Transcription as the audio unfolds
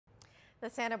The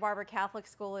Santa Barbara Catholic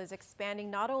School is expanding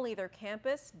not only their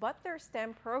campus, but their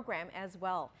STEM program as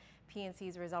well.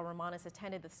 PNC's Rizal Romanes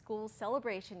attended the school's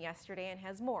celebration yesterday and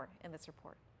has more in this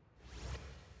report.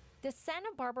 The Santa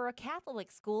Barbara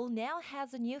Catholic School now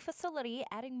has a new facility,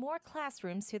 adding more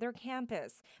classrooms to their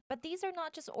campus. But these are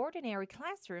not just ordinary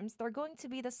classrooms, they're going to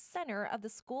be the center of the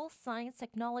school's science,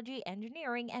 technology,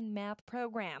 engineering, and math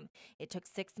program. It took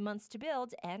 6 months to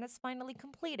build and is finally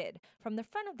completed. From the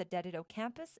front of the Dedido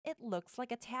campus, it looks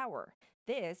like a tower.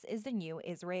 This is the new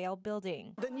Israel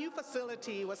building. The new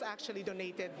facility was actually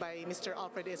donated by Mr.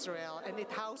 Alfred Israel, and it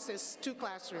houses 2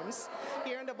 classrooms.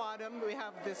 Here on the bottom, we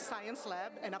have the science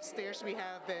lab, and upstairs we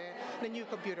have the new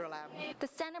computer lab. The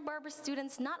Santa Barbara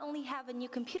students not only have a new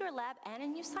computer lab and a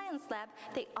new science lab,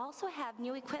 they also have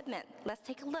new equipment. Let's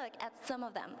take a look at some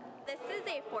of them. This is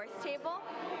a force table.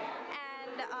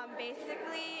 And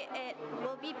basically it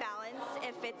will be balanced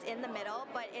if it's in the middle,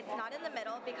 but it's not in the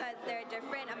middle because there are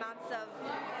different amounts of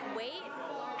weight,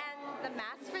 and the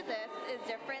mass for this is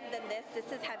different than this. This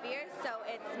is heavier, so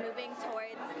it's moving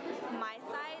towards my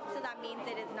side, so that means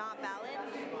it is not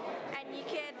balanced. And you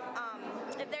could,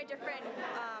 if there are different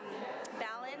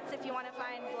balance, if you want to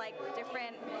find like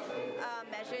different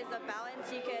measures of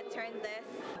balance, you could turn this.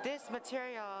 This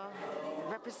material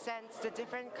represents the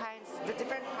different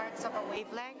parts of a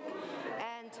wavelength,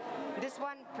 and this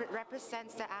one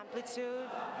represents the amplitude,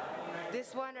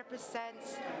 this one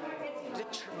represents the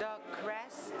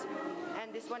crest,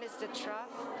 and this one is the trough.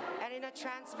 And in a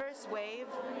transverse wave,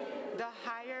 the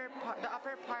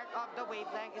upper part of the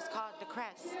wavelength is called the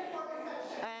crest,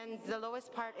 and the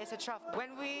lowest part is a trough.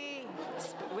 When we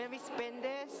spin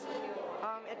this,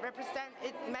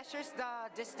 it measures the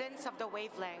distance of the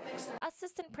wavelengths.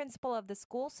 Assistant principal of the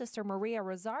school, Sister Maria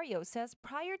Rosario, says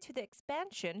prior to the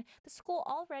expansion, the school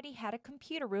already had a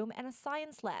computer room and a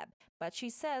science lab. But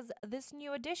she says this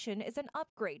new addition is an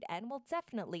upgrade and will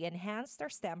definitely enhance their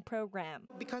STEM program.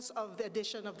 Because of the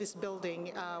addition of this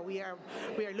building, we are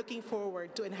looking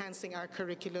forward to enhancing our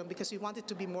curriculum because we want it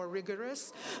to be more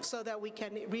rigorous so that we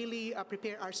can really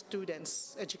prepare our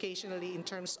students educationally in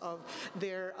terms of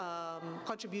their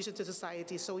contribution to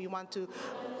society. So we want to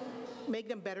make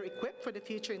them better equipped for the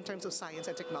future in terms of science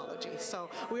and technology. So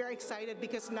we are excited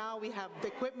because now we have the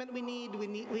equipment we need.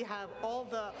 We have all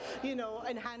the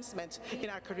enhancements in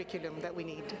our curriculum that we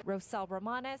need. Rizal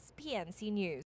Romanes, PNC News.